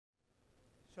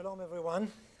שלום everyone,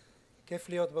 כיף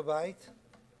להיות בבית.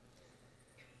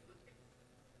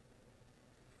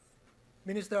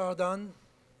 Minister Ardan,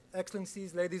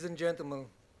 Excellencies, ladies and gentlemen,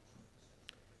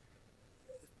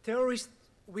 terrorists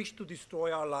wish to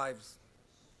destroy our lives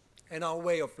and our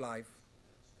way of life.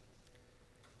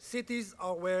 Cities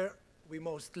are where we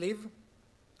most live,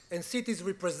 and cities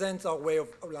represent our way of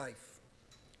life.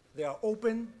 They are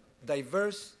open,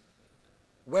 diverse,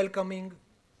 welcoming,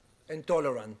 and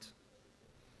tolerant.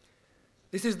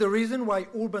 This is the reason why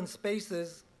urban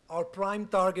spaces are prime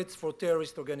targets for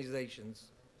terrorist organizations.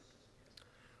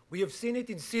 We have seen it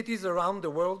in cities around the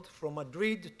world, from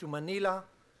Madrid to Manila,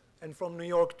 and from New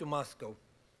York to Moscow.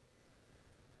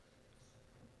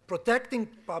 Protecting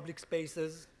public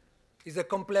spaces is a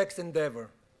complex endeavor.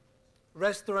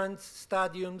 Restaurants,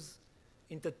 stadiums,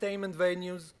 entertainment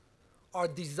venues are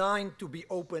designed to be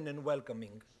open and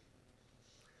welcoming.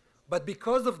 But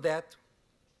because of that,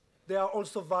 they are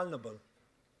also vulnerable.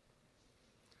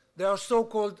 They are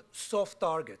so-called soft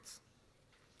targets,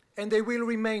 and they will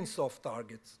remain soft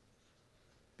targets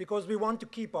because we want to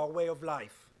keep our way of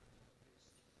life.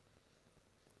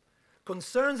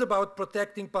 Concerns about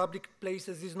protecting public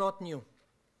places is not new,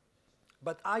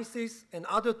 but ISIS and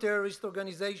other terrorist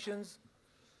organizations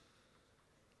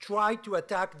try to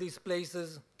attack these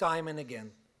places time and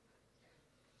again.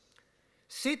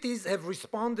 Cities have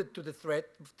responded to the threat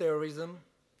of terrorism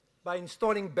by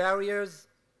installing barriers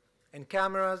and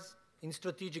cameras in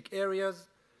strategic areas,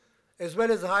 as well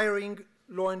as hiring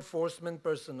law enforcement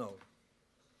personnel.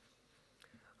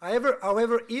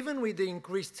 However, even with the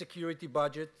increased security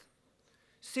budget,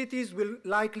 cities will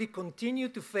likely continue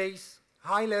to face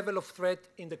high level of threat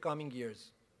in the coming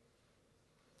years.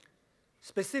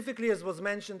 Specifically, as was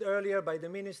mentioned earlier by the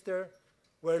minister,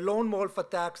 where lone wolf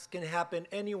attacks can happen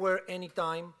anywhere,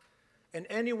 anytime, and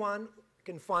anyone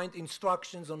can find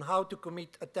instructions on how to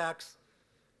commit attacks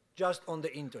just on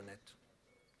the internet.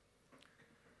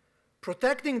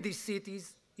 Protecting these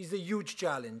cities is a huge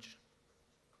challenge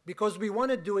because we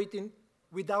want to do it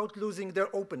without losing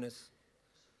their openness,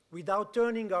 without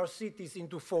turning our cities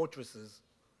into fortresses.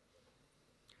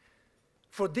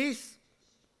 For this,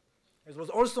 as was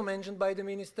also mentioned by the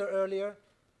minister earlier,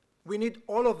 we need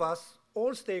all of us,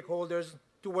 all stakeholders,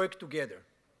 to work together.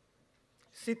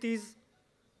 Cities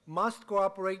must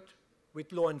cooperate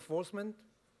with law enforcement.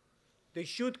 They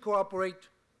should cooperate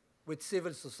with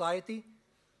civil society,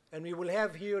 and we will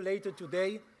have here later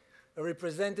today a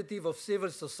representative of civil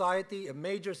society, a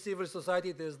major civil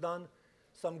society that has done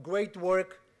some great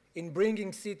work in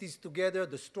bringing cities together,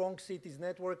 the Strong Cities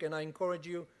Network, and I encourage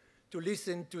you to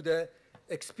listen to the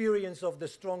experience of the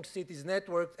Strong Cities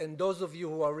Network, and those of you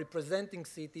who are representing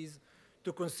cities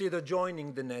to consider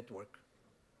joining the network.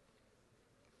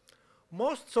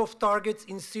 Most soft targets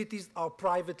in cities are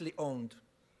privately owned.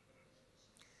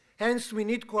 Hence, we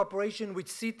need cooperation with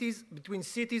cities, between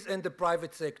cities and the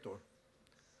private sector,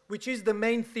 which is the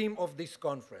main theme of this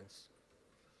conference.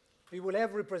 We will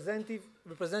have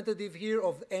representative here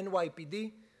of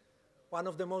NYPD, one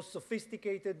of the most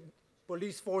sophisticated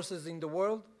police forces in the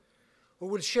world, who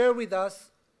will share with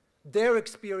us their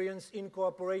experience in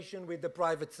cooperation with the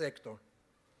private sector.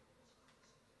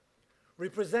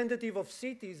 Representative of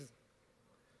cities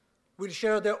will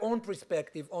share their own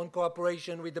perspective on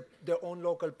cooperation with their own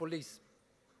local police.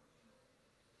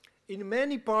 In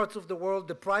many parts of the world,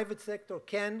 the private sector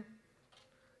can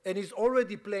and is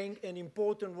already playing an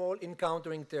important role in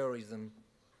countering terrorism.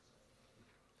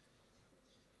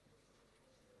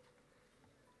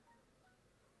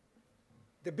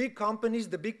 The big companies,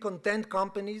 the big content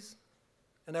companies,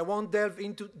 and I won't delve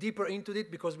deeper into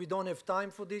it because we don't have time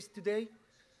for this today,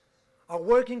 are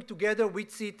working together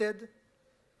with CITED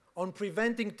on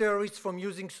preventing terrorists from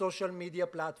using social media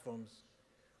platforms.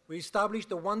 We established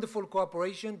a wonderful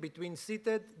cooperation between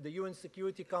CITED, the UN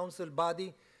Security Council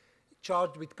body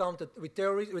charged with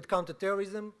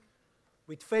counterterrorism,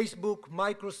 with Facebook,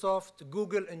 Microsoft,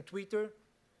 Google, and Twitter,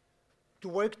 to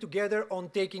work together on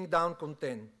taking down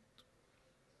content.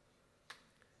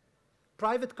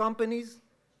 Private companies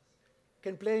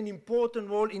can play an important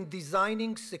role in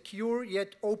designing secure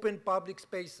yet open public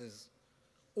spaces.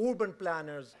 Urban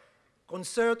planners,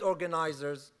 concert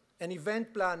organizers, and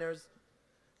event planners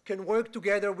can work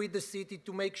together with the city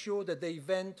to make sure that the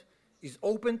event is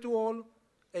open to all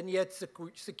and yet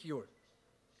secure.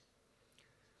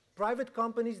 Private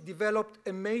companies developed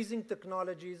amazing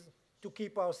technologies to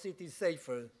keep our cities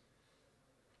safer.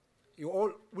 You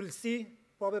all will see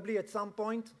probably at some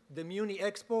point the Muni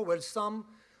Expo, where some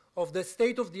of the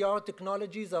state-of-the-art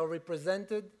technologies are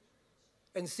represented,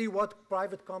 and see what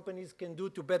private companies can do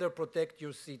to better protect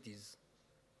your cities.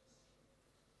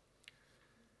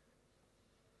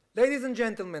 Ladies and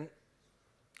gentlemen,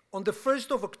 on the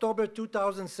 1st of October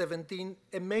 2017,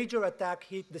 a major attack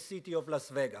hit the city of Las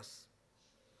Vegas.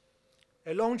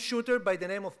 A lone shooter by the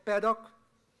name of Paddock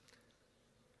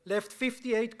left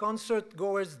 58 concert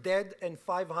goers dead and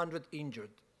 500 injured.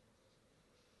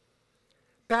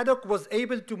 Paddock was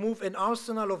able to move an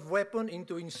arsenal of weapons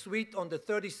into his suite on the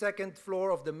 32nd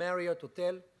floor of the Marriott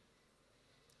Hotel.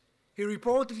 He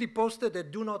reportedly posted a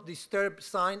 "Do Not Disturb"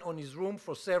 sign on his room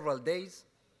for several days.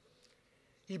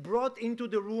 He brought into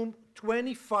the room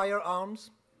 20 firearms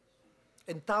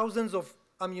and thousands of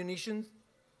ammunition.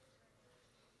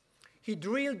 He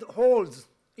drilled holes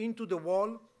into the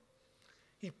wall.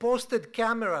 He posted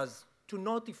cameras to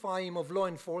notify him of law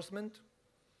enforcement.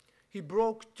 He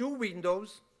broke 2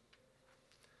 windows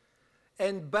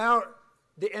and barred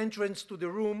the entrance to the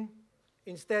room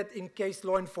instead in case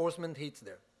law enforcement hits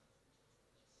there.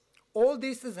 All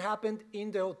this has happened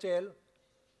in the hotel.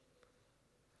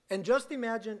 And just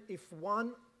imagine if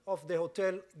one of the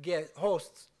hotel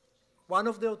hosts, one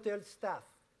of the hotel staff,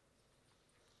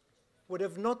 would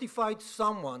have notified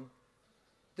someone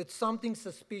that something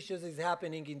suspicious is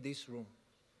happening in this room.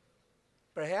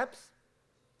 Perhaps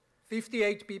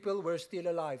 58 people were still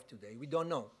alive today. We don't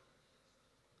know.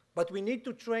 But we need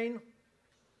to train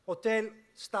hotel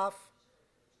staff.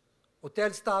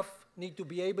 Hotel staff need to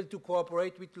be able to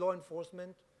cooperate with law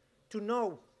enforcement to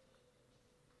know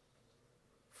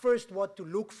first what to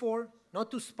look for, not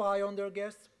to spy on their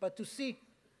guests, but to see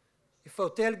if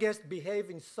hotel guests behave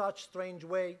in such strange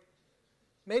way.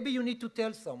 Maybe you need to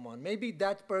tell someone. Maybe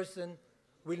that person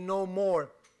will know more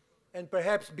and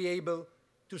perhaps be able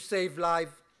to save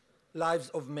lives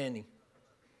of many.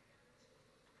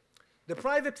 The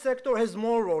private sector has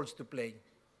more roles to play.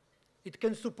 It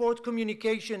can support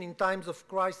communication in times of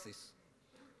crisis.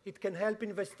 It can help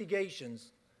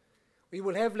investigations. We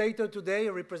will have later today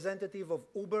a representative of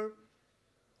Uber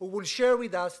who will share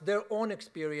with us their own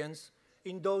experience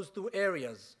in those 2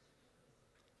 areas,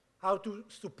 how to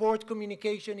support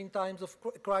communication in times of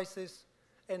crisis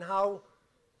and how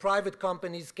private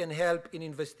companies can help in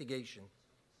investigation.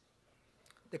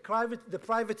 The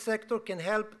private sector can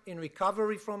help in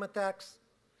recovery from attacks.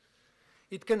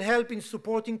 It can help in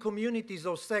supporting communities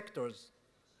or sectors.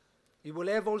 We will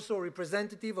have also a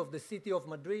representative of the city of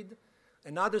Madrid,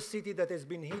 another city that has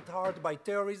been hit hard by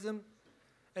terrorism,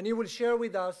 and he will share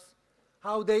with us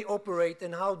how they operate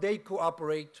and how they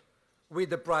cooperate with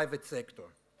the private sector.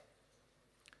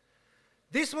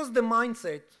 This was the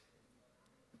mindset,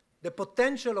 the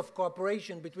potential of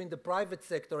cooperation between the private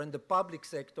sector and the public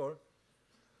sector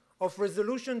of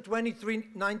Resolution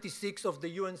 2396 of the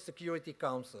UN Security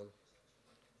Council,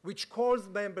 which calls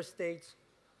member states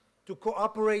to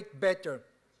cooperate better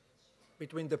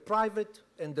between the private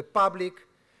and the public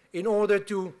in order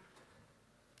to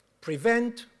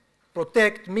prevent,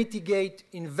 protect, mitigate,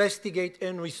 investigate,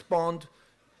 and respond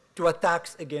to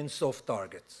attacks against soft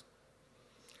targets.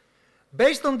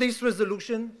 Based on this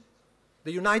resolution,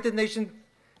 the United Nations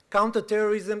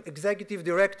Counterterrorism Executive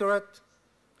Directorate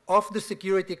of the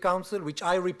Security Council, which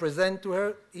I represent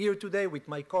here today with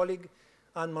my colleague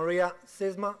Anne-Maria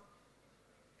Sesma,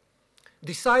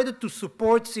 decided to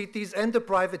support cities and the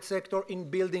private sector in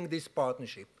building this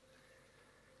partnership.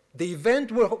 The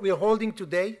event we're holding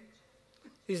today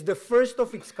is the first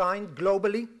of its kind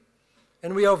globally,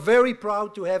 and we are very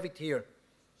proud to have it here.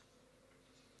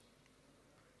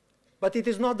 But it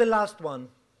is not the last one.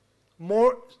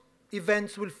 More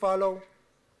events will follow,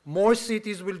 more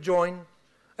cities will join,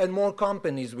 and more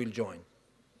companies will join.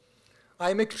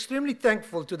 I am extremely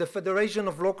thankful to the Federation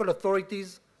of Local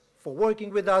Authorities for working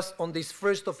with us on this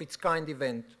first of its kind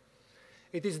event.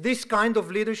 It is this kind of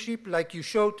leadership, like you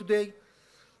showed today,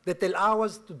 that allow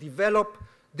us to develop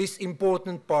this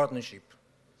important partnership.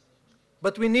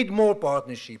 But we need more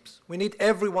partnerships. We need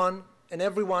everyone and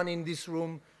everyone in this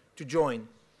room to join.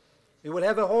 We will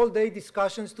have a whole day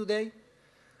discussions today,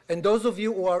 and those of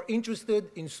you who are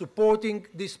interested in supporting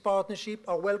this partnership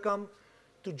are welcome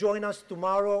to join us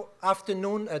tomorrow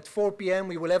afternoon at 4 p.m.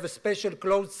 We will have a special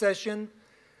closed session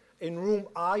in room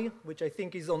I, which I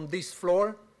think is on this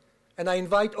floor, and I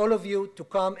invite all of you to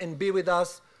come and be with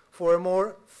us for a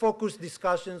more focused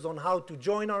discussions on how to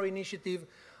join our initiative,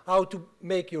 how to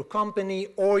make your company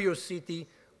or your city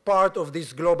part of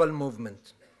this global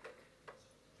movement.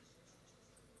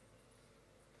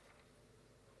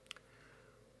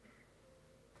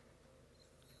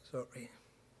 Sorry.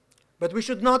 But we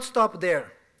should not stop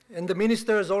there. And the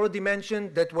minister has already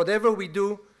mentioned that whatever we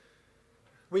do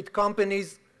with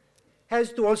companies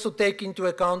has to also take into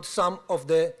account some of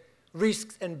the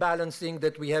risks and balancing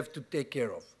that we have to take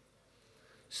care of.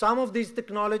 Some of these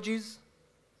technologies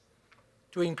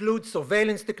to include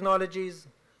surveillance technologies,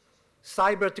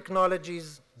 cyber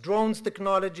technologies, drones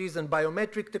technologies, and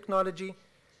biometric technology,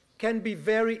 can be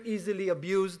very easily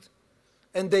abused,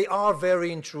 and they are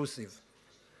very intrusive.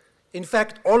 In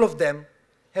fact, all of them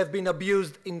have been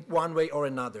abused in one way or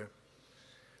another.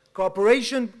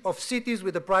 Cooperation of cities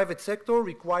with the private sector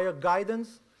require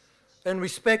guidance and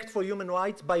respect for human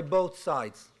rights by both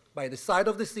sides, by the side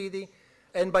of the city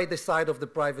and by the side of the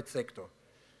private sector.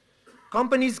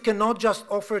 Companies cannot just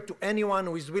offer to anyone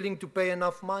who is willing to pay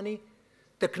enough money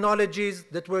technologies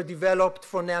that were developed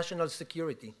for national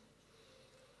security.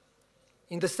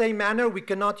 In the same manner, we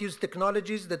cannot use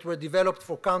technologies that were developed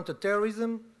for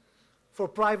counterterrorism, for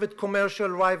private commercial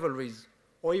rivalries,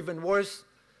 or even worse,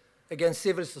 against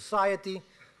civil society,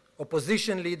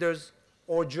 opposition leaders,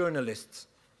 or journalists.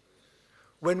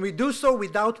 When we do so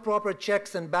without proper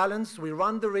checks and balance, we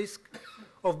run the risk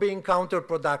of being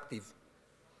counterproductive,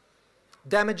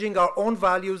 damaging our own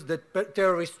values that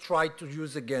terrorists try to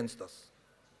use against us.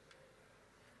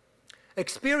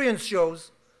 Experience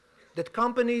shows that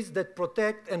companies that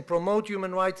protect and promote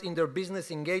human rights in their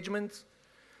business engagements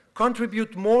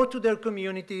contribute more to their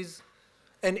communities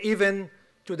and even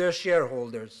to their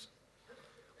shareholders.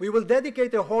 We will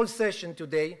dedicate a whole session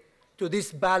today to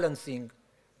this balancing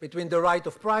between the right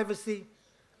of privacy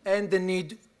and the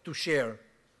need to share,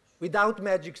 without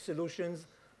magic solutions,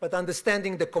 but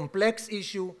understanding the complex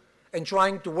issue and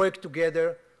trying to work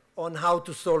together on how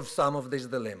to solve some of this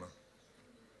dilemma.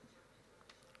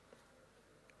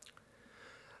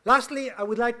 Lastly, I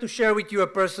would like to share with you a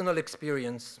personal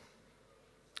experience.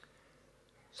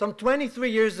 Some 23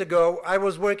 years ago, I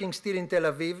was working still in Tel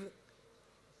Aviv,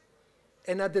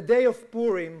 and at the day of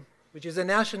Purim, which is a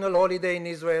national holiday in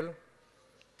Israel,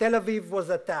 Tel Aviv was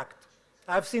attacked.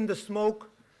 I've seen the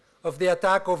smoke of the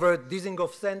attack over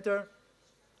Dizengoff Center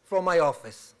from my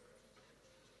office.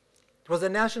 It was a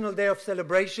national day of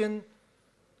celebration,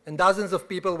 and dozens of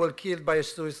people were killed by a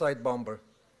suicide bomber.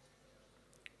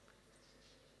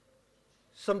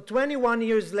 Some 21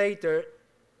 years later,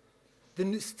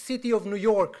 the city of New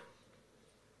York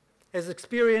has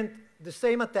experienced the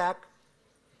same attack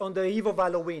on the eve of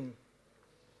Halloween.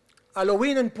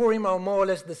 Halloween and Purim are more or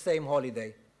less the same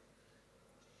holiday.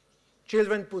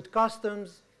 Children put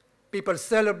costumes, people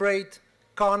celebrate,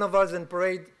 carnivals and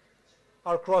parades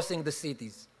are crossing the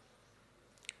cities.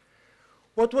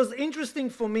 What was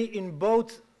interesting for me in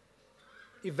both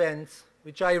events,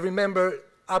 which I remember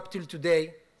up till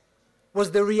today,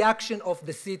 was the reaction of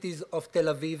the cities of Tel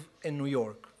Aviv and New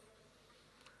York.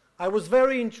 I was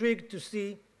very intrigued to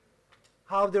see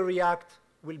how the react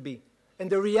will be. And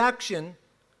the reaction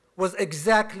was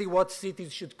exactly what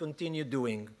cities should continue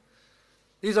doing.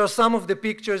 These are some of the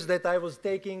pictures that I was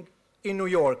taking in New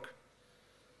York.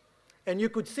 And you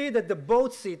could see that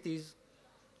both cities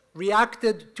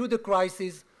reacted to the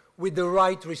crisis with the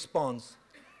right response,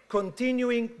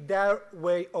 continuing their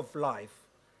way of life.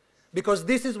 Because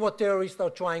this is what terrorists are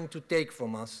trying to take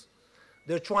from us.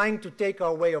 They're trying to take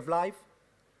our way of life,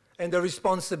 and the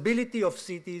responsibility of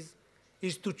cities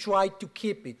is to try to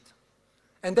keep it.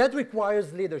 And that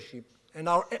requires leadership. And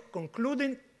our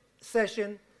concluding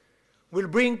session will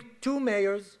bring two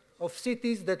mayors of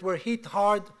cities that were hit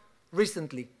hard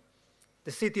recently.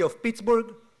 The city of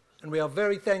Pittsburgh, and we are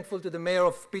very thankful to the mayor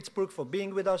of Pittsburgh for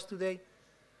being with us today,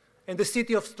 and the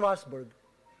city of Strasbourg,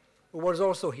 who was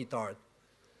also hit hard.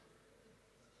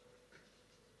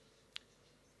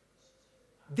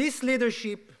 This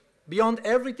leadership, beyond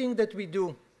everything that we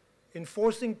do,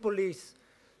 enforcing police,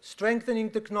 strengthening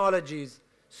technologies,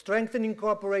 strengthening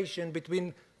cooperation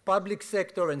between public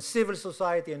sector and civil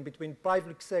society and between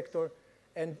private sector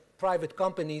and private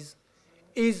companies,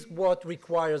 is what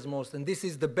requires most. And this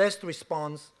is the best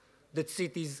response that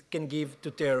cities can give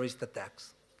to terrorist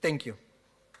attacks. Thank you.